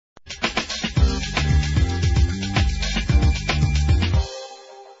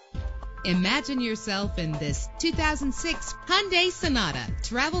Imagine yourself in this 2006 Hyundai Sonata.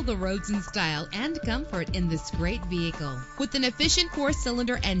 Travel the roads in style and comfort in this great vehicle. With an efficient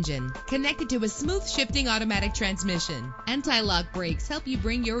 4-cylinder engine connected to a smooth shifting automatic transmission. Anti-lock brakes help you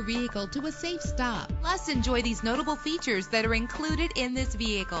bring your vehicle to a safe stop. Plus, enjoy these notable features that are included in this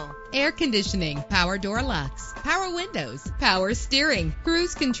vehicle: air conditioning, power door locks, power windows, power steering,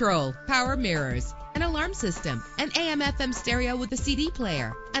 cruise control, power mirrors, an alarm system, an AM/FM stereo with a CD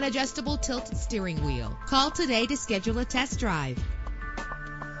player, an adjustable tilt steering wheel. Call today to schedule a test drive.